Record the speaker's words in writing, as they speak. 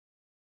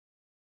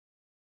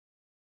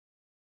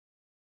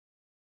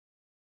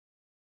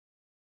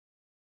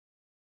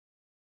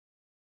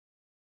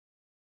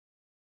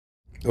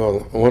Well,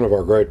 one of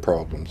our great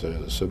problems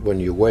is that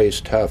when you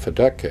waste half a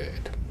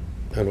decade,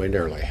 and we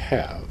nearly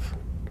have,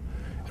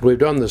 and we've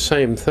done the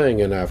same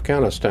thing in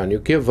Afghanistan, you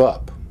give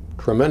up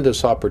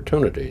tremendous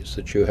opportunities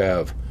that you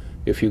have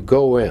if you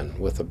go in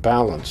with a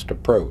balanced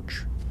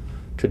approach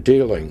to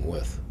dealing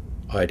with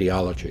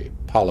ideology,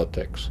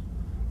 politics,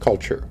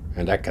 culture,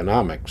 and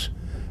economics,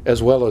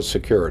 as well as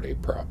security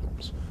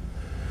problems.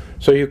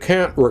 So you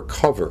can't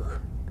recover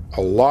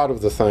a lot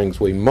of the things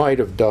we might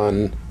have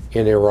done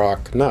in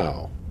Iraq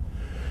now.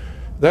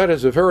 That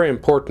is a very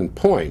important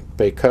point,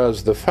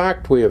 because the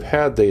fact we have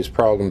had these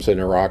problems in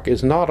Iraq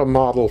is not a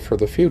model for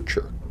the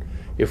future.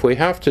 If we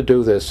have to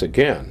do this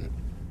again,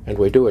 and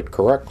we do it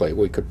correctly,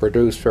 we could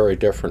produce very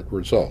different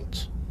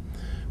results.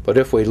 But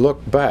if we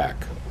look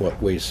back,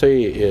 what we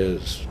see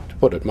is, to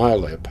put it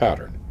mildly, a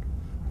pattern.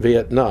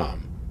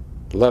 Vietnam,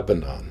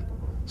 Lebanon,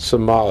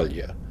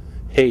 Somalia,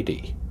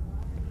 Haiti,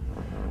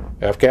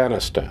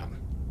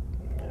 Afghanistan,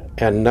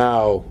 and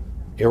now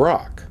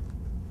Iraq.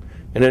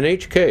 And in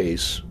each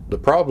case, the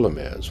problem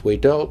is we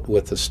dealt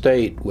with a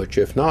state which,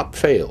 if not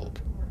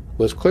failed,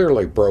 was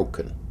clearly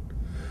broken,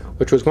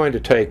 which was going to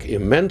take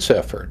immense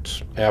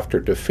efforts after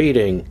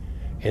defeating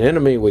an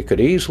enemy we could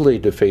easily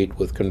defeat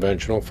with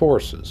conventional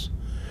forces.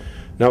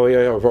 Now we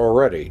have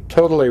already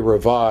totally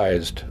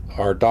revised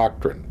our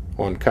doctrine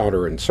on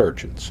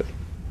counterinsurgency.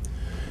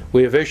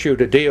 We have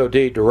issued a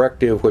DoD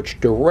directive which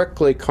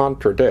directly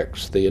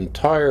contradicts the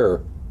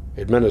entire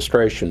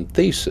administration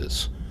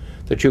thesis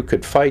that you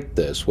could fight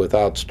this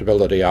without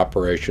stability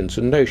operations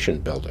and nation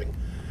building.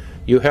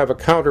 You have a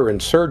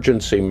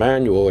counterinsurgency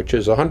manual which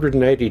is a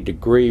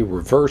 180-degree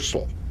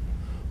reversal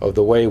of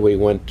the way we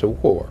went to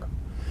war.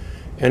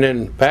 And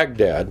in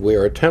Baghdad, we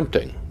are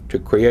attempting to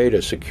create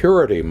a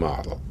security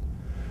model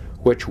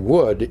which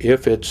would,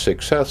 if it's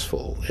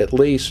successful, at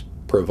least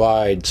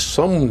provide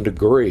some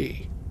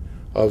degree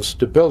of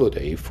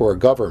stability for a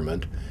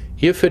government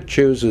if it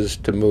chooses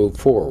to move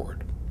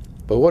forward.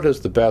 But what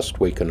is the best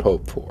we can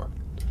hope for?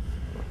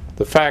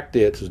 The fact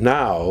is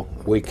now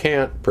we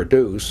can't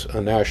produce a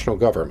national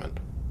government.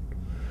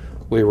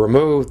 We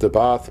removed the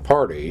Ba'ath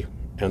Party,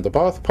 and the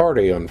Ba'ath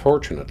Party,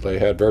 unfortunately,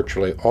 had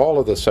virtually all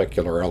of the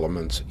secular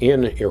elements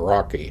in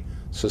Iraqi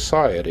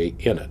society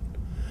in it.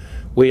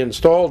 We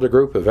installed a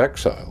group of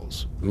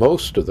exiles,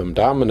 most of them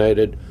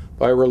dominated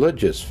by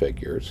religious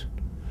figures,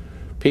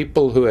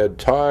 people who had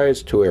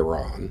ties to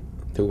Iran,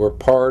 who were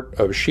part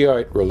of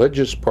Shiite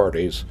religious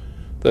parties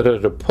that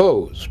had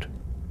opposed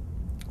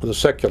the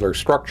secular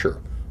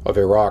structure of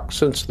Iraq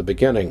since the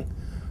beginning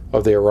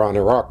of the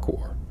Iran-Iraq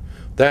War.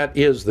 That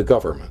is the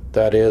government.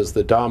 That is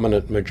the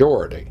dominant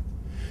majority.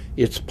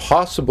 It's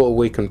possible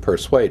we can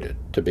persuade it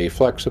to be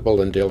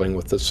flexible in dealing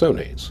with the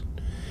Sunnis.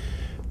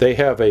 They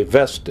have a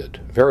vested,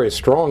 very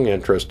strong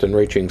interest in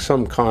reaching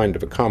some kind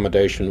of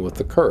accommodation with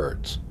the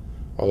Kurds,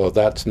 although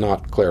that's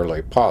not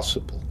clearly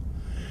possible.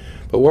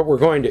 But what we're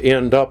going to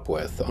end up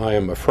with, I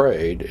am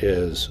afraid,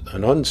 is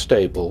an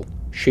unstable,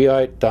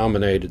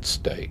 Shiite-dominated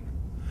state.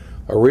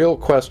 A real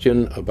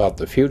question about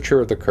the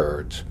future of the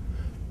Kurds,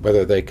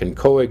 whether they can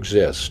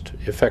coexist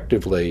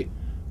effectively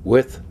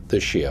with the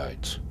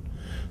Shiites.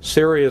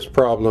 Serious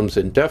problems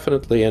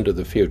indefinitely into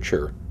the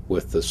future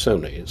with the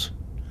Sunnis.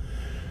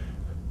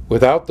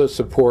 Without the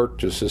support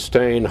to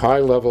sustain high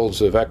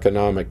levels of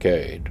economic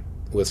aid,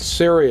 with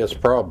serious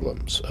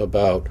problems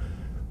about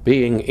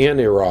being in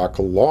Iraq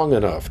long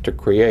enough to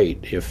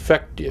create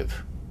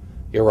effective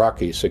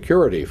Iraqi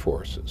security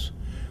forces,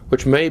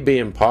 which may be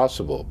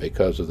impossible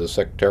because of the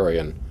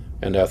sectarian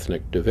and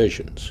ethnic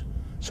divisions.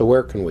 So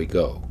where can we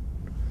go?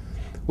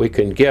 We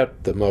can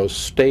get the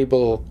most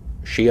stable,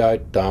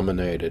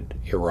 Shiite-dominated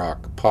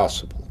Iraq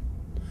possible.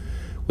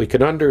 We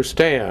can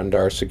understand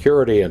our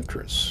security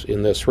interests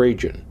in this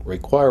region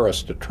require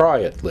us to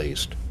try, at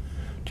least,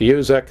 to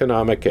use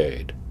economic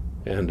aid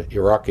and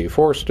Iraqi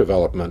force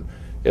development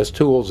as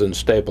tools in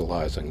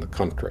stabilizing the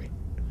country.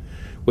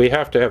 We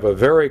have to have a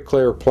very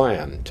clear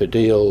plan to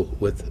deal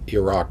with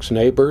Iraq's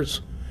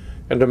neighbors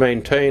and to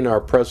maintain our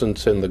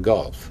presence in the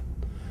Gulf,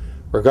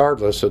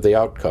 regardless of the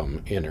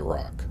outcome in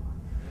Iraq.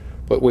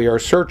 But we are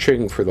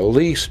searching for the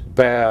least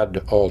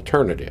bad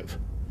alternative.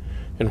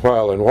 And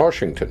while in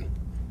Washington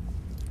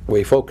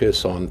we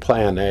focus on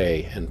Plan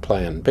A and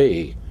Plan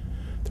B,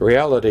 the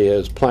reality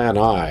is Plan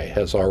I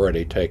has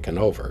already taken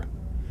over.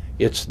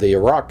 It's the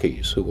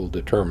Iraqis who will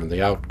determine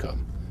the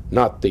outcome,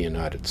 not the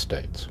United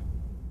States.